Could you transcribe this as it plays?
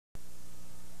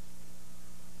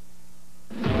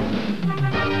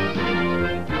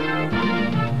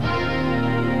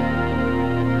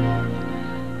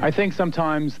I think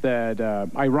sometimes that,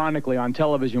 ironically, on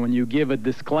television, when you give a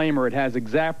disclaimer, it has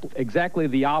exactly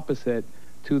the opposite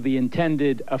to the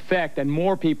intended effect, and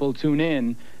more people tune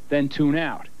in than tune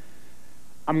out.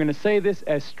 I'm going to say this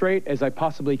as straight as I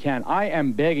possibly can. I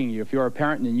am begging you, if you're a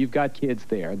parent and you've got kids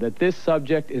there, that this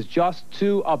subject is just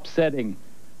too upsetting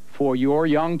for your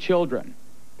young children.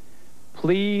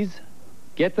 Please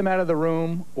get them out of the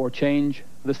room or change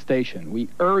the station. We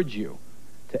urge you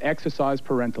to exercise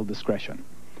parental discretion.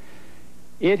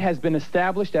 It has been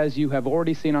established, as you have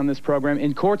already seen on this program,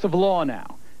 in courts of law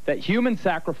now, that human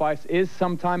sacrifice is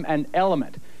sometimes an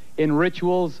element in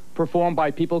rituals performed by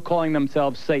people calling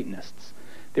themselves Satanists.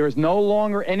 There is no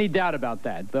longer any doubt about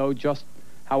that, though just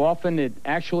how often it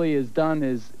actually is done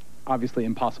is obviously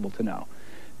impossible to know.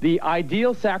 The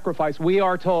ideal sacrifice, we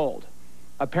are told,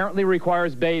 apparently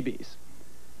requires babies.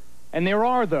 And there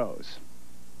are those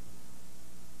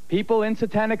people in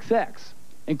satanic sex,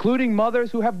 including mothers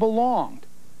who have belonged,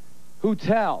 who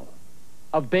tell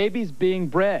of babies being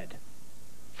bred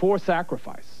for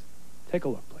sacrifice. Take a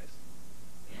look, please.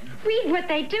 Read what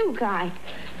they do, Guy.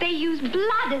 They use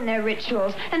blood in their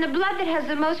rituals, and the blood that has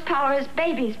the most power is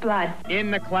baby's blood. In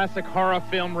the classic horror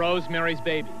film Rosemary's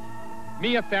Baby,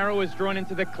 Mia Farrow is drawn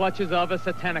into the clutches of a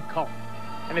satanic cult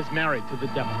and is married to the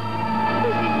devil.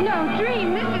 This is no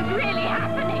dream. This is really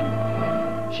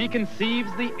happening. She conceives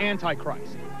the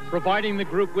Antichrist, providing the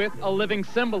group with a living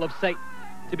symbol of Satan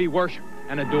to be worshipped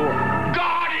and adored.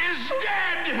 God is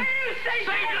dead!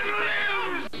 Satan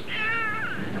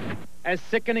lives! As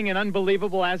sickening and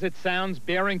unbelievable as it sounds,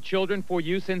 bearing children for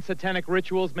use in satanic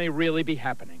rituals may really be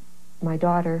happening. My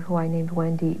daughter, who I named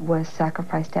Wendy, was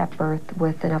sacrificed at birth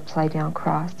with an upside-down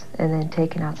cross and then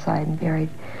taken outside and buried.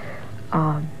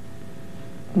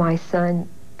 My son,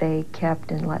 they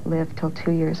kept and let live till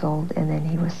 2 years old, and then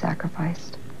he was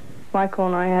sacrificed. Michael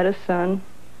and I had a son,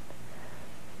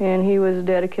 and he was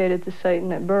dedicated to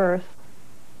Satan at birth,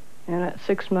 and at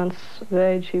 6 months of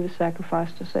age, he was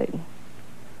sacrificed to Satan.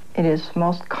 It is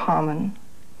most common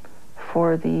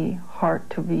for the heart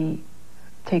to be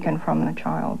taken from the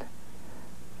child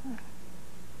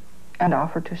and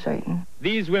offered to Satan.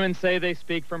 These women say they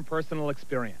speak from personal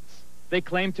experience. They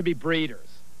claim to be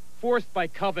breeders, forced by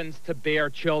covens to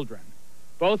bear children,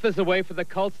 both as a way for the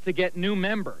cults to get new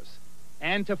members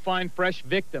and to find fresh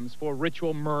victims for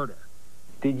ritual murder.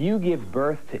 Did you give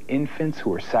birth to infants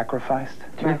who were sacrificed?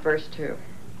 My first two.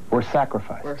 Were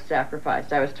sacrificed? Were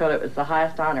sacrificed. I was told it was the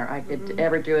highest honor I could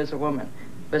ever do as a woman,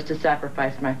 was to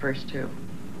sacrifice my first two.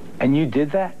 And you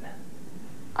did that?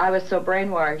 I was so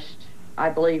brainwashed, I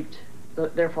believed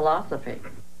their philosophy.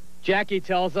 Jackie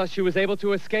tells us she was able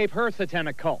to escape her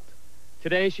satanic cult.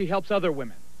 Today she helps other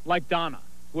women, like Donna,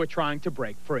 who are trying to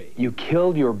break free. You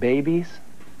killed your babies?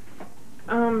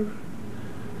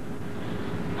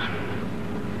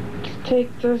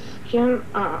 Take the skin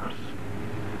off.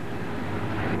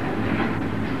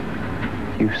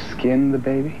 You skin the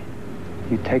baby?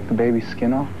 You take the baby's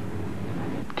skin off?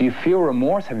 Do you feel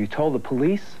remorse? Have you told the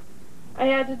police? I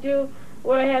had to do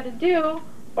what I had to do,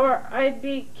 or I'd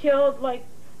be killed like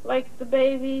the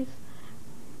babies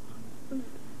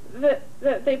that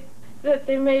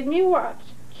they made me watch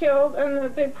killed, and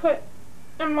that they put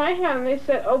in my hand. They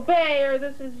said, "Obey, or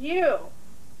this is you."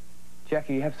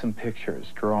 Jackie, you have some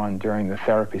pictures drawn during the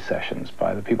therapy sessions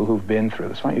by the people who've been through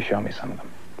this. Why don't you show me some of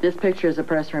them? This picture is a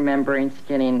person remembering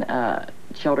skinning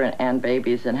children and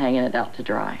babies and hanging it out to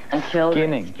dry. And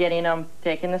skinning them,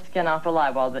 taking the skin off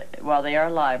alive while they are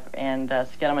alive, and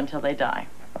skin them until they die.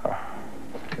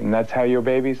 And that's how your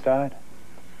babies died?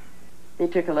 They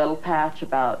took a little patch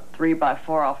about 3 by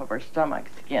 4 off of her stomach,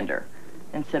 skinned her,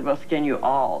 and said, "We'll skin you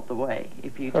all the way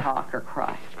if you talk or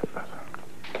cry."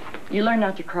 You learn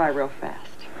not to cry real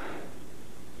fast.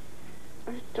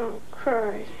 I don't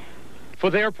cry. For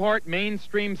their part,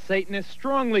 mainstream Satanists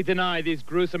strongly deny these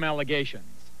gruesome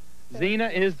allegations. Zena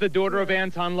is the daughter of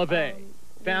Anton LaVey,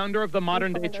 founder of the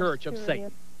modern-day Church of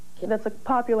Satan. That's a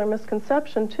popular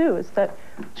misconception, too, is that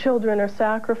children are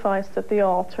sacrificed at the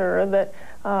altar, that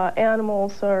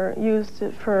animals are used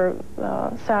for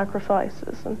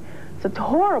sacrifices. And it's a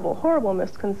horrible, horrible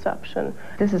misconception.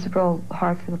 This is real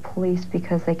hard for the police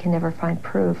because they can never find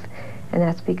proof, and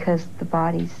that's because the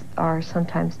bodies are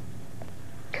sometimes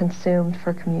consumed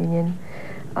for communion,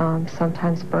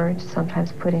 sometimes burnt,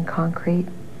 sometimes put in concrete.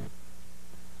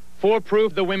 For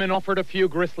proof, the women offered a few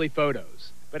grisly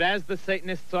photos. But as the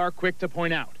Satanists are quick to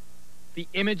point out, the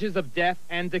images of death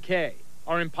and decay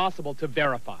are impossible to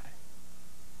verify.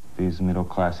 These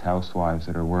middle-class housewives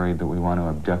that are worried that we want to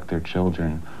abduct their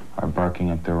children are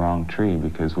barking up the wrong tree,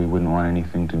 because we wouldn't want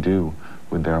anything to do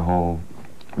with their whole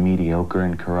mediocre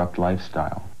and corrupt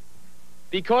lifestyle.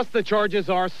 Because the charges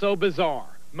are so bizarre,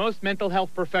 most mental health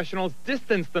professionals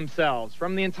distance themselves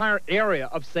from the entire area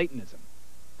of Satanism.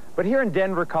 But here in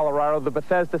Denver, Colorado, the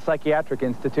Bethesda Psychiatric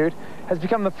Institute has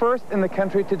become the first in the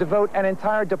country to devote an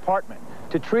entire department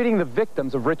to treating the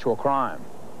victims of ritual crime.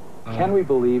 Can we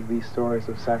believe these stories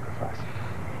of sacrifice?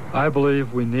 I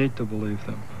believe we need to believe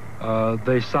them.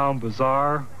 They sound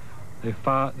bizarre.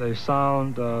 They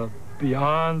sound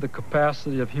beyond the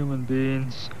capacity of human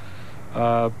beings.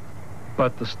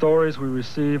 But the stories we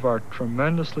receive are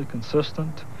tremendously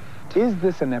consistent. Is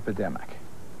this an epidemic?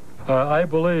 I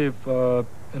believe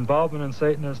involvement in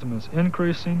Satanism is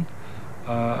increasing.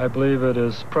 I believe it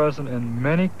is present in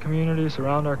many communities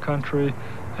around our country,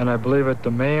 and I believe it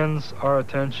demands our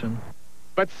attention.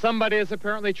 But somebody is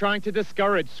apparently trying to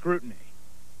discourage scrutiny.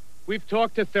 We've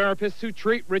talked to therapists who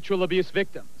treat ritual abuse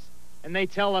victims, and they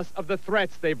tell us of the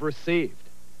threats they've received.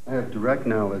 I have direct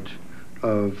knowledge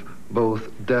of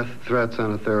both death threats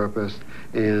on a therapist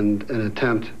and an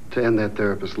attempt to end that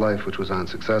therapist's life, which was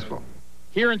unsuccessful.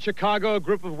 Here in Chicago, a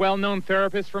group of well-known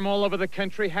therapists from all over the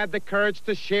country had the courage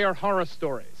to share horror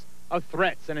stories of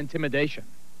threats and intimidation.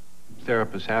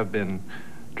 Therapists have been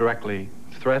directly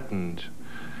threatened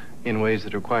in ways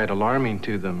that are quite alarming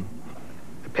to them.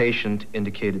 The patient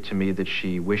indicated to me that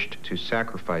she wished to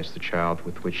sacrifice the child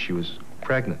with which she was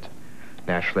pregnant.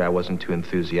 Naturally, I wasn't too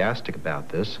enthusiastic about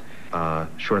this.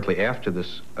 Shortly after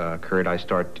this occurred, I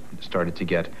started to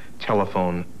get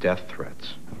telephone death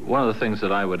threats. One of the things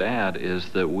that I would add is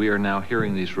that we are now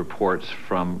hearing these reports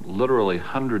from literally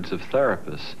hundreds of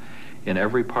therapists in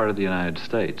every part of the United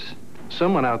States.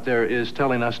 Someone out there is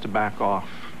telling us to back off.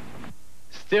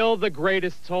 Still, the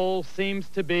greatest toll seems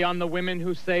to be on the women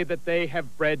who say that they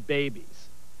have bred babies.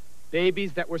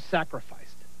 Babies that were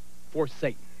sacrificed for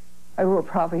Satan. I will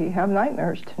probably have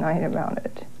nightmares tonight about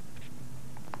it,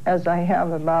 as I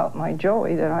have about my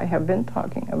Joey that I have been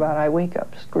talking about. I wake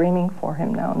up screaming for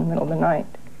him now in the middle of the night.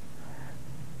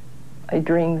 I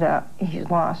dream that he's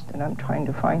lost and I'm trying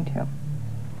to find him.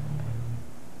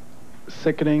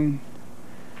 Sickening,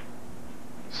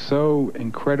 so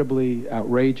incredibly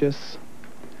outrageous,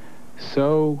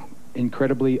 so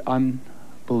incredibly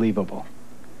unbelievable.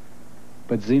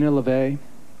 But Zena LeVay,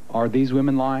 are these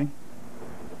women lying?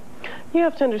 You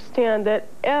have to understand that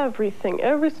everything,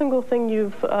 every single thing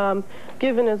you've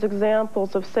given as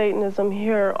examples of Satanism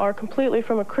here are completely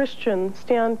from a Christian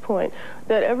standpoint.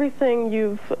 That everything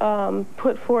you've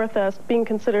put forth as being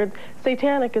considered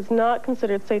satanic is not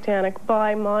considered satanic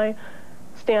by my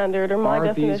standard or my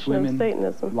definition of Satanism.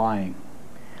 Are these women lying?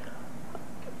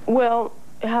 Well,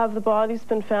 have the bodies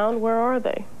been found? Where are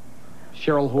they?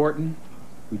 Cheryl Horton,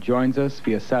 who joins us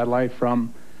via satellite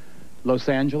from Los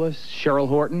Angeles. Cheryl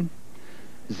Horton.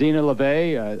 Zena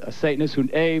LeVay, a Satanist who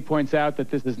A, points out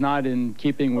that this is not in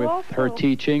keeping with her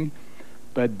teaching,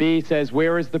 but B, says,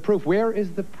 where is the proof? Where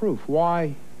is the proof?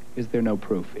 Why is there no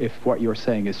proof if what you're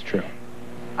saying is true?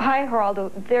 Hi,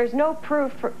 Geraldo. There's no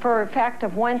proof for a fact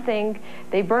of one thing.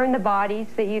 They burn the bodies.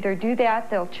 They either do that,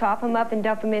 they'll chop them up and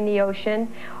dump them in the ocean,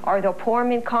 or they'll pour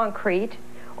them in concrete,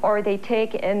 or they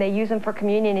take and they use them for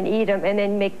communion and eat them and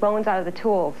then make bones out of the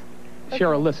tools.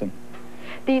 Cheryl, listen.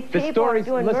 These people are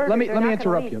doing murders. Let me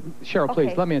interrupt you. Cheryl,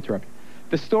 please, let me interrupt you.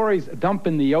 The stories, dump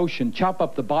in the ocean, chop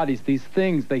up the bodies, these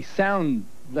things, they sound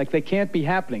like they can't be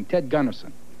happening. Ted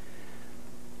Gunnarsson,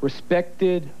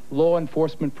 respected law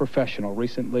enforcement professional,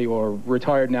 recently or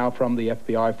retired now from the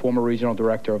FBI, former regional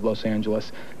director of Los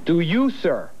Angeles. Do you,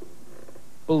 sir,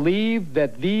 believe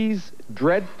that these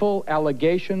dreadful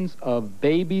allegations of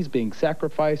babies being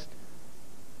sacrificed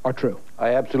are true?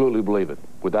 I absolutely believe it,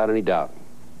 without any doubt.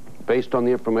 Based on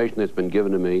the information that's been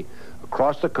given to me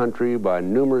across the country by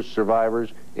numerous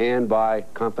survivors and by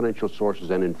confidential sources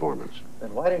and informants.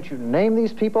 Then why don't you name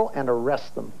these people and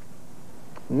arrest them?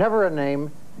 Never a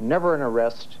name, never an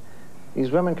arrest.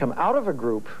 These women come out of a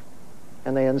group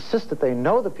and they insist that they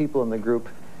know the people in the group,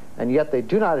 and yet they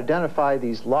do not identify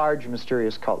these large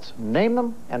mysterious cults. Name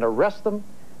them and arrest them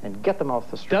and get them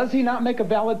off the street. Does he not make a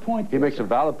valid point? He makes a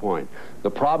valid point. The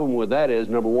problem with that is,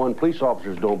 number one, police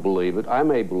officers don't believe it. I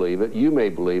may believe it. You may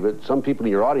believe it. Some people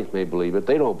in your audience may believe it.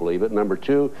 They don't believe it. Number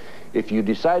two, if you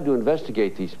decide to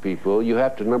investigate these people, you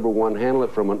have to, number one, handle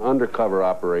it from an undercover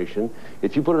operation.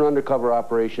 If you put an undercover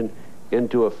operation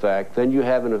into effect, then you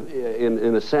have,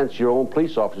 in a sense, your own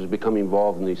police officers become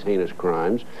involved in these heinous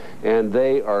crimes, and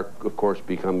they are, of course,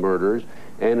 become murderers.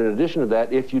 And in addition to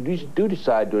that, if you do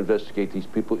decide to investigate these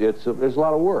people, there's a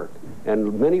lot of work.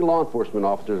 And many law enforcement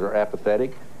officers are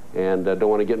apathetic and don't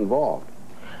want to get involved.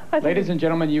 Ladies and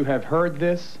gentlemen, you have heard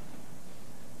this.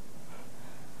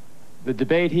 The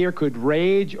debate here could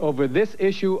rage over this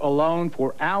issue alone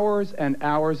for hours and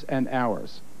hours and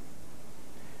hours.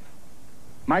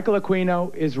 Michael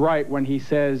Aquino is right when he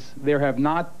says there have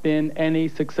not been any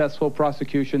successful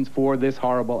prosecutions for this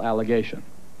horrible allegation.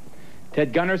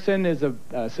 Ted Gunnarsson is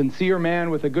a sincere man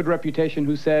with a good reputation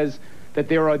who says that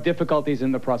there are difficulties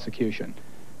in the prosecution.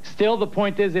 Still, the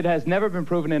point is it has never been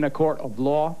proven in a court of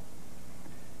law.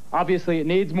 Obviously, it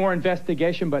needs more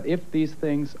investigation, but if these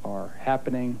things are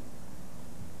happening,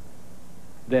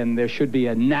 then there should be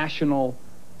a national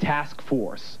task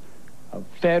force of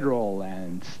federal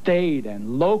and state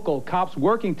and local cops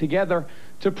working together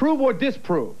to prove or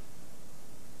disprove.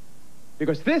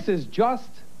 Because this is just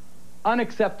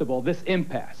unacceptable, this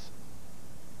impasse.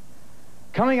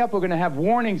 Coming up, we're going to have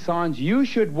warning signs you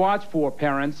should watch for,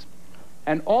 parents,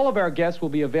 and all of our guests will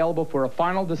be available for a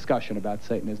final discussion about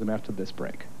Satanism after this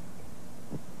break.